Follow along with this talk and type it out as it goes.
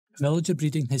Villager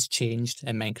breeding has changed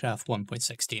in Minecraft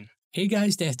 1.16. Hey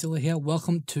guys, Deathdealer here,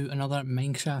 welcome to another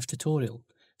Minecraft tutorial.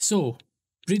 So,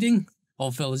 breeding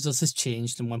of villagers has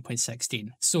changed in 1.16.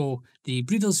 So, the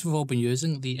breeders we've all been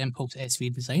using, the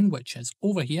ImpulseSV design, which is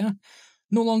over here,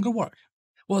 no longer work.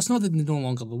 Well, it's not that they no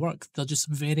longer work, they're just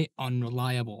very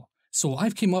unreliable. So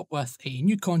I've came up with a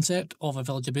new concept of a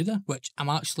villager breeder, which I'm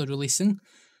actually releasing.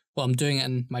 Well, I'm doing it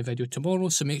in my video tomorrow,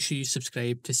 so make sure you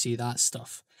subscribe to see that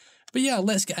stuff. But yeah,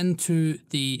 let's get into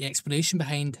the explanation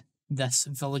behind this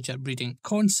villager breeding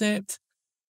concept.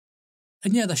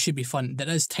 And yeah, this should be fun. There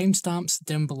is timestamps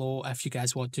down below if you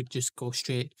guys want to just go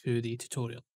straight to the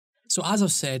tutorial. So as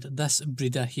I've said, this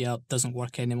breeder here doesn't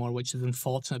work anymore, which is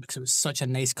unfortunate because it was such a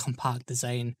nice compact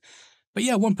design. But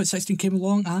yeah, 1.16 came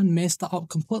along and messed that up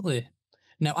completely.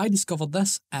 Now, I discovered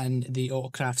this in the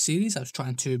AutoCraft series. I was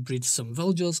trying to breed some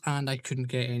villagers and I couldn't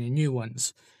get any new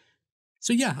ones.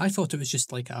 So yeah, I thought it was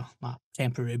just like a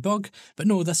temporary bug, but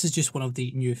no, this is just one of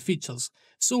the new features.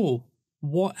 So,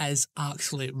 what is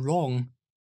actually wrong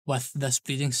with this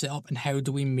breeding setup and how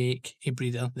do we make a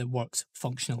breeder that works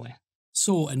functionally?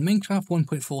 So, in Minecraft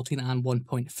 1.14 and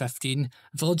 1.15,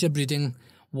 villager breeding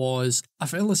was a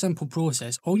fairly simple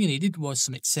process. All you needed was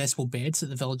some accessible beds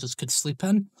that the villagers could sleep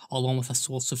in, along with a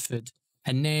source of food.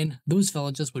 And then those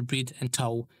villagers would breed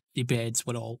until the beds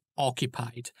were all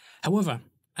occupied. However,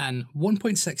 in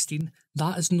 1.16,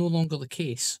 that is no longer the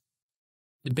case.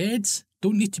 The beds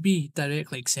don't need to be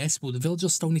directly accessible. The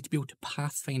villagers still need to be able to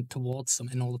pathfind towards them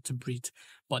in order to breed,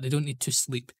 but they don't need to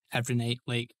sleep every night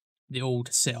like the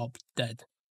old setup did.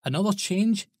 Another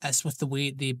change is with the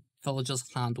way the villagers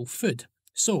handle food.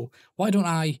 So, why don't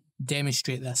I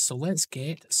demonstrate this? So let's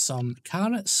get some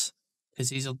carrots, because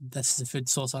this is the food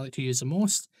source I like to use the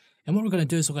most. And what we're going to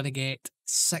do is we're going to get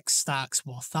 6 stacks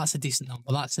worth. That's a decent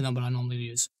number. That's the number I normally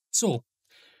use. So,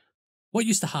 what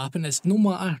used to happen is no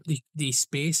matter the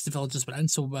space the villagers were in,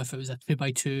 so if it was a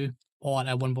 2x2 or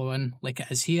a 1x1 like it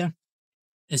is here,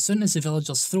 as soon as the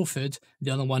villagers throw food,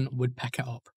 the other one would pick it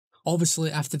up.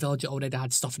 Obviously, if the villager already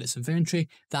had stuff in its inventory,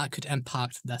 that could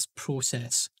impact this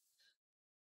process.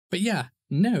 But yeah,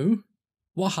 now,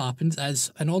 what happens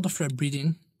is, in order for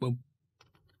breeding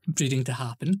to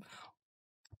happen,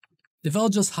 the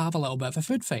villagers have a little bit of a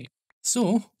food fight.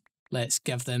 So, let's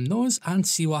give them those and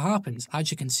see what happens. As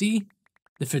you can see,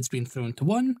 the food's been thrown to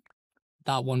one,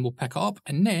 that one will pick it up,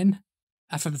 and then,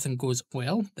 if everything goes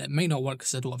well, it might not work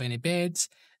because I don't have any beds,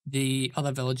 the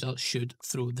other villager should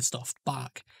throw the stuff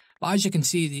back. But as you can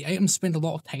see, the items spend a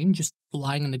lot of time just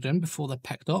lying on the ground before they're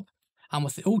picked up, and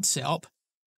with the old setup,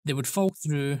 they would fall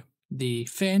through the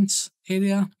fence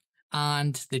area,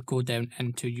 and they'd go down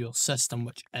into your system,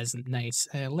 which isn't nice.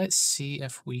 Let's see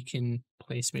if we can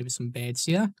place maybe some beds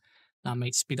here. That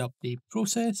might speed up the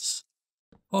process,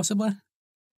 possibly.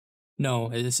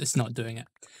 No, it's not doing it.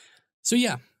 So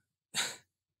yeah,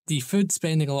 the food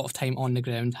spending a lot of time on the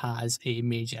ground has a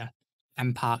major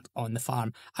impact on the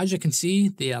farm. As you can see,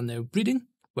 they are now breeding,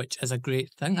 which is a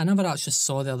great thing. I never actually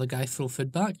saw the other guy throw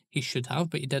food back. He should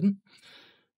have, but he didn't,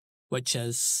 which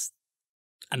is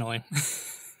annoying.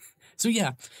 So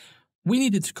yeah, we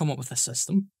needed to come up with a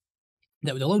system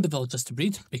that would allow the villagers to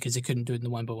breed, because they couldn't do it in the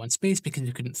 1x1 space, because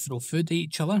they couldn't throw food at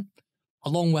each other,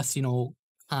 along with,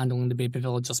 handling the baby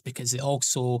villagers, because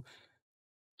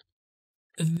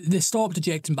they stopped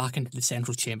ejecting back into the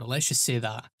central chamber. Let's just say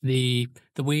that. The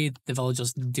way the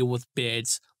villagers deal with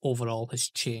beds overall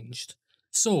has changed.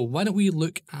 So why don't we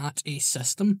look at a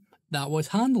system that would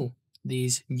handle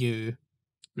these new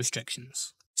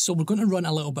restrictions? So we're going to run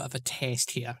a little bit of a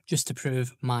test here, just to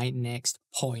prove my next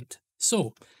point.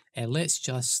 So let's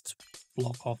just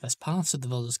block off this path so the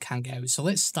villagers can't get out. So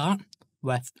let's start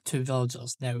with 2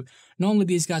 villagers. Now, normally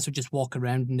these guys will just walk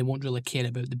around and they won't really care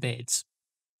about the beds.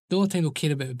 The only time they'll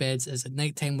care about the beds is at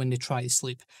night time when they try to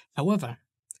sleep. However,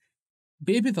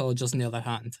 baby villagers on the other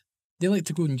hand, they like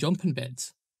to go and jump in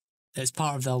beds. It's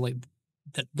part of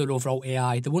their overall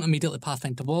AI. They won't immediately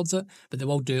pathfind towards it, but they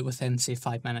will do it within, say,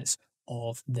 5 minutes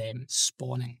of them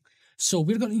spawning. So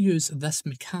we're going to use this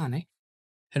mechanic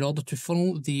in order to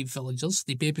funnel the villagers,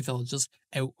 the baby villagers,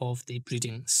 out of the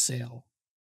breeding cell.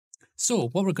 So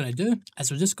what we're going to do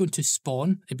is we're just going to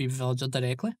spawn a baby villager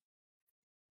directly,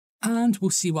 and we'll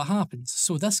see what happens.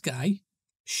 So this guy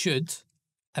should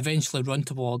eventually run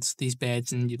towards these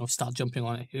beds and start jumping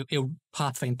on it. He'll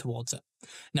pathfind towards it.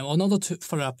 Now, in order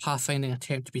for a pathfinding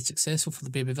attempt to be successful for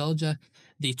the baby villager,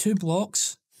 the 2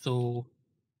 blocks, so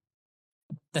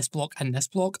this block and this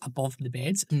block above the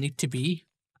beds, need to be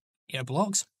air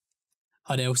blocks,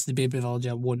 or else the baby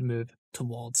villager won't move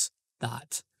towards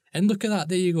that. And look at that,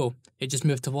 there you go. It just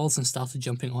moved towards and started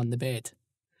jumping on the bed.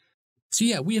 So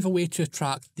yeah, we have a way to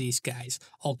attract these guys.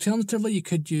 Alternatively, you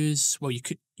could use, well,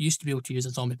 used to be able to use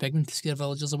a zombie pigman to scare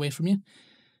villagers away from you.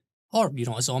 Or, you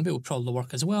know, a zombie would probably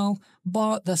work as well,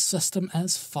 but this system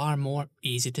is far more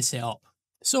easy to set up.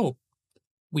 So,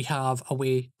 we have a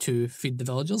way to feed the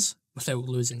villagers without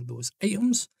losing those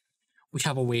items. We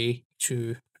have a way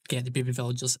to get the baby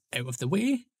villagers out of the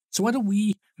way. So why don't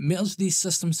we merge these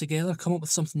systems together, come up with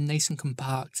something nice and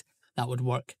compact that would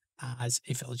work as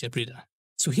a villager breeder.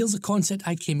 So here's the concept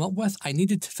I came up with. I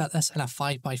needed to fit this in a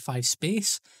 5x5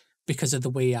 space because of the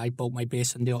way I built my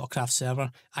base on the AutoCraft server.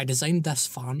 I designed this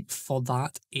farm for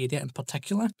that area in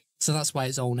particular, so that's why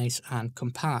it's all nice and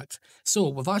compact. So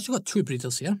we've actually got 2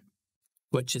 breeders here,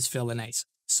 which is fairly nice.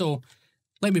 So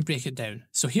let me break it down.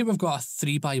 So here we've got a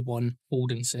 3x1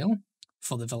 holding cell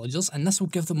for the villagers, and this will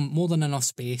give them more than enough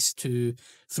space to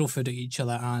throw food at each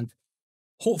other and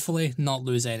hopefully not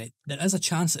lose any. There is a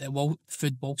chance that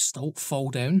food will still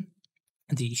fall down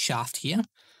the shaft here,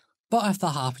 but if that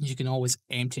happens, you can always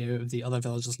empty out of the other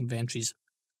villagers' inventories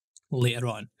later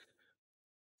on.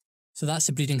 So that's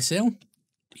the breeding cell.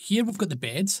 Here we've got the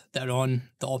beds that are on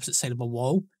the opposite side of a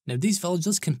wall. Now these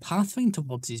villagers can pathfind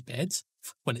towards these beds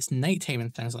when it's nighttime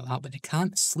and things like that, but they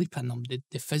can't sleep in them.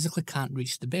 They physically can't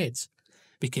reach the beds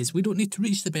because we don't need to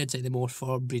reach the beds anymore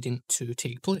for breeding to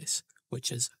take place,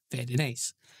 which is very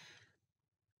nice.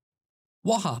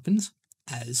 What happens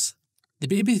is the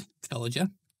baby villager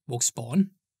will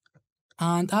spawn,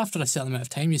 and after a certain amount of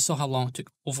time, you saw how long it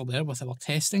took over there with our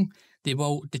testing, they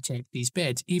will detect these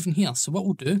beds, even here. So what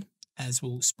we'll do is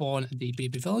we'll spawn the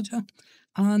baby villager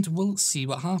and we'll see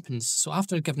what happens. So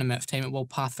after a given amount of time, it will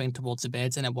pathfind towards the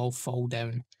beds and it will fall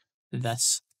down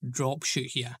this drop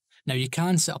chute here. Now you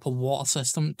can set up a water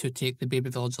system to take the baby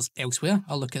villagers elsewhere.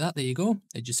 Oh, look at that, there you go.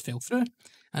 It just fell through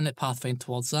and it pathfind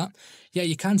towards that. Yeah,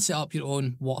 you can set up your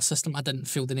own water system. I didn't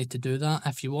feel the need to do that.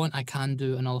 If you want, I can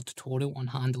do another tutorial on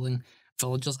handling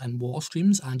villagers and water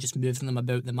streams and just moving them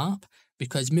about the map,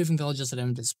 because moving villagers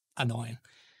around is annoying.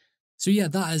 So yeah,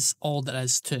 that is all there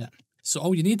is to it. So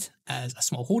all you need is a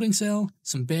small holding cell,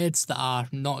 some beds that are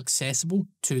not accessible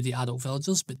to the adult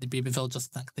villagers, but the baby villagers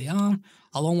think they are,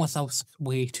 along with a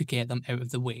way to get them out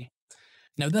of the way.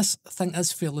 Now this thing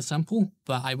is fairly simple,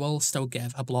 but I will still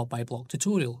give a block by block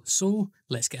tutorial, so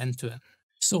let's get into it.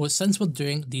 So since we're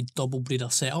doing the double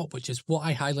breeder setup, which is what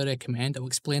I highly recommend, I'll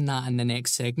explain that in the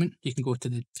next segment. You can go to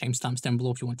the timestamps down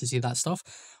below if you want to see that stuff.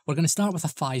 We're going to start with a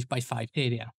 5x5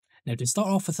 area. Now to start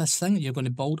off with this thing, you're going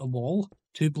to build a wall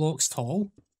 2 blocks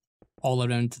tall all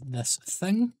around this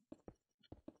thing,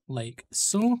 like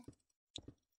so.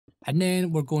 And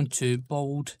then we're going to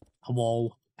build a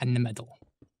wall in the middle.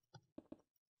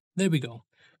 There we go.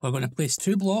 We're going to place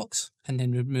 2 blocks and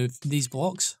then remove these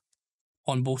blocks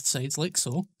on both sides like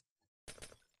so.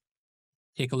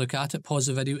 Take a look at it, pause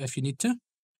the video if you need to.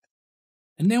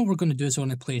 And then what we're going to do is we're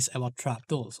going to place our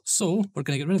trapdoors. So we're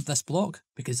going to get rid of this block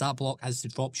because that block has the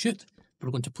drop chute. We're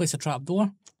going to place a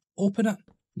trapdoor, open it,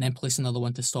 and then place another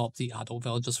one to stop the adult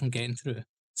villagers from getting through.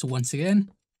 So once again,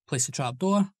 place the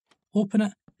trapdoor, open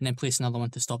it, and then place another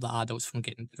one to stop the adults from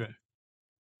getting through.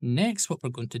 Next, what we're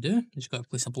going to do is you've got to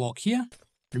place a block here,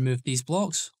 remove these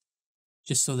blocks,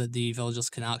 just so that the villagers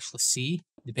can actually see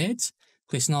the beds.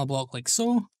 Place another block like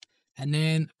so, and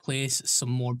then place some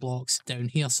more blocks down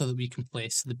here so that we can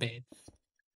place the bed.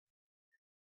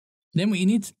 Then what you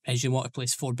need is you want to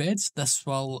place 4 beds. This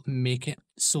will make it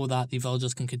so that the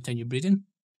villagers can continue breeding,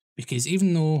 because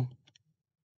even though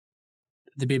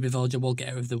the baby villager will get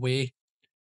out of the way,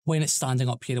 when it's standing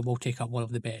up here it will take up one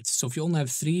of the beds. So if you only have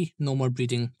 3, no more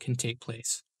breeding can take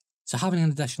place. So having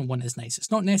an additional one is nice.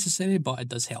 It's not necessary, but it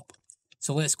does help.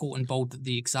 So let's go and build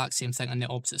the exact same thing on the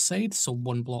opposite side. So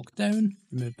 1 block down,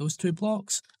 remove those 2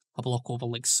 blocks, a block over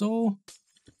like so,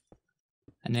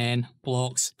 and then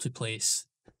blocks to place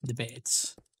the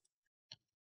beds.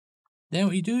 Then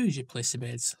what you do is you place the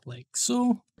beds like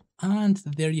so, and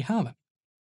there you have it.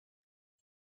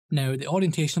 Now the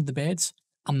orientation of the beds,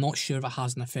 I'm not sure if it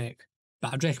has an effect,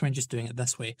 but I'd recommend just doing it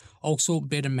this way. Also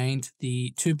bear in mind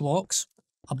the 2 blocks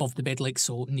above the bed like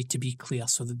so need to be clear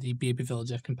so that the baby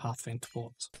villager can pathfind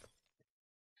towards.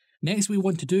 Next what you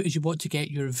want to do is you want to get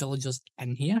your villagers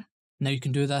in here. Now you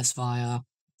can do this via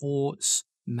boats,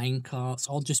 minecarts,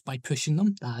 or just by pushing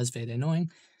them. That is very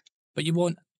annoying. But you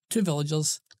want 2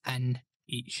 villagers in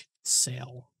each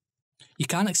cell. You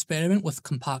can experiment with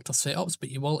compactor setups, but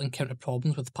you will encounter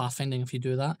problems with pathfinding if you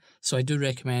do that. So I do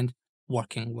recommend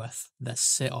working with this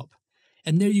setup.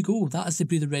 And there you go, that is the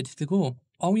breeder ready to go.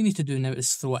 All you need to do now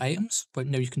is throw items, but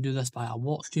now you can do this by a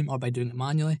water stream or by doing it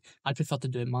manually. I prefer to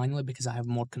do it manually because I have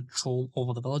more control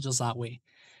over the villagers that way.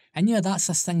 And yeah, that's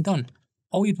this thing done.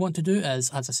 All you'd want to do is,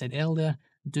 as I said earlier,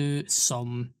 do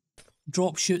some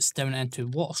drop shoots down into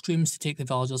water streams to take the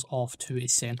villagers off to a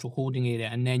central holding area,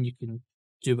 and then you can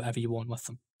do whatever you want with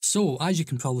them. So, as you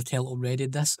can probably tell already,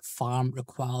 this farm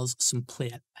requires some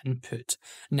player input.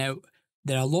 Now,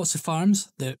 there are lots of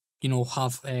farms that,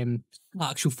 have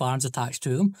actual farms attached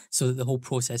to them, so that the whole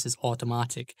process is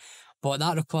automatic. But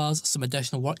that requires some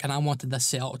additional work, and I wanted this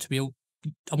setup to be able,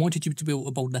 I wanted you to be able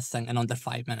to build this thing in under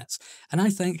 5 minutes. And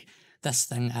I think this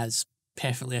thing is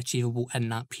perfectly achievable in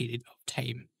that period of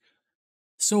time.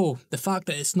 So, the fact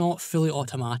that it's not fully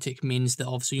automatic means that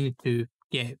obviously you need to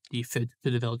get the food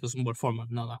to the villagers in one form or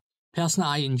another. Personally,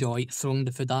 I enjoy throwing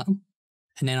the food at them,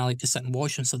 and then I like to sit and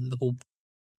watch them so that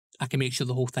I can make sure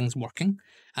the whole thing's working,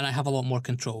 and I have a lot more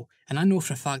control. And I know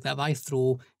for a fact that if I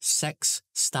throw 6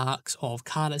 stacks of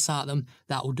carrots at them,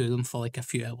 that will do them for like a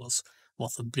few hours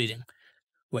worth of breeding,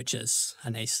 which is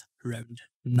a nice round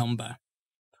number.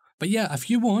 But yeah, if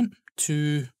you want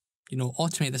to,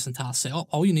 automate this entire setup,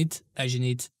 all you need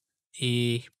is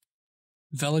a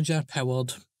villager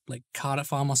powered like carrot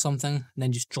farm or something, and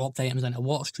then just drop the items into a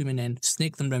water stream and then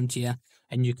snake them round to you,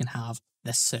 and you can have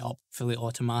this setup fully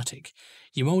automatic.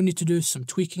 You will need to do some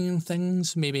tweaking and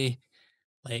things, maybe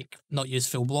like not use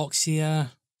full blocks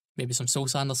here, maybe some soul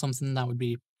sand or something. That would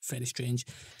be very strange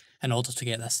in order to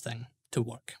get this thing to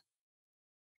work.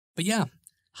 But yeah,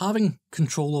 having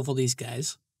control over these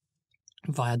guys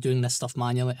via doing this stuff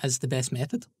manually is the best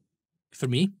method for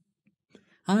me,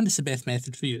 and it's the best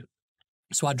method for you.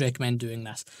 So I'd recommend doing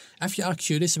this. If you are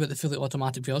curious about the fully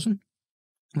automatic version,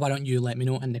 why don't you let me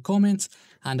know in the comments,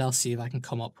 and I'll see if I can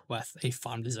come up with a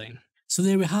farm design. So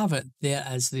there we have it. There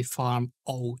is the farm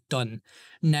all done.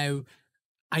 Now,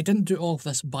 I didn't do all of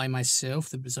this by myself.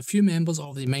 There was a few members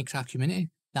of the Minecraft community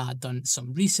that had done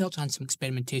some research and some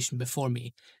experimentation before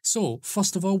me. So,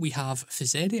 first of all, we have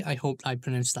Fizeri. I hope I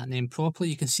pronounced that name properly.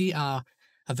 You can see a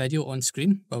video on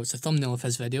screen, well, it's a thumbnail of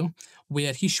his video,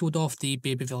 where he showed off the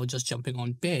baby villagers jumping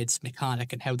on beds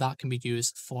mechanic and how that can be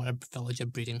used for a villager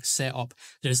breeding setup.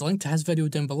 There's a link to his video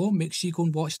down below. Make sure you go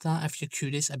and watch that if you're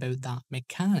curious about that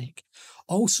mechanic.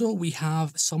 Also, we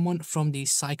have someone from the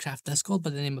SciCraft Discord by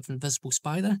the name of Invisible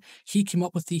Spider. He came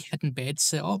up with the hidden bed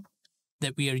setup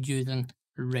that we are using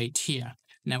right here.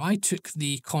 Now, I took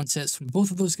the concepts from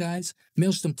both of those guys,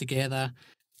 merged them together,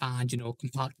 and,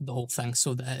 compacted the whole thing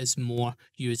so that it is more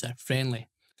user-friendly.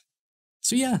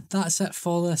 So yeah, that's it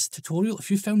for this tutorial.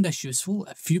 If you found this useful,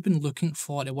 if you've been looking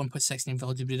for a 1.16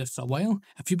 Villager Breeder for a while,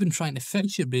 if you've been trying to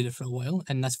fix your breeder for a while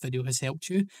and this video has helped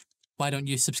you, why don't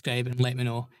you subscribe and let me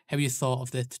know how you thought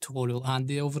of the tutorial and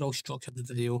the overall structure of the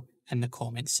video in the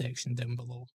comments section down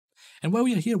below. And while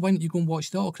you're here, why don't you go and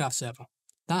watch the AutoCraft server?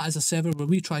 That is a server where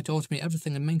we try to automate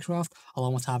everything in Minecraft,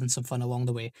 along with having some fun along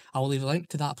the way. I will leave a link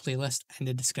to that playlist in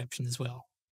the description as well.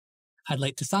 I'd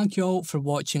like to thank you all for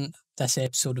watching this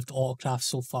episode of the AutoCraft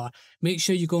so far. Make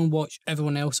sure you go and watch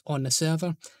everyone else on the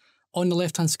server. On the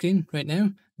left-hand screen right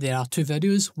now, there are 2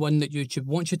 videos, one that YouTube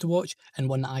wants you to watch and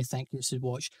one that I think you should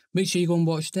watch. Make sure you go and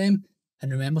watch them, and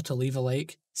remember to leave a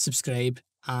like, subscribe,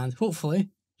 and hopefully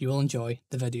you will enjoy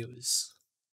the videos.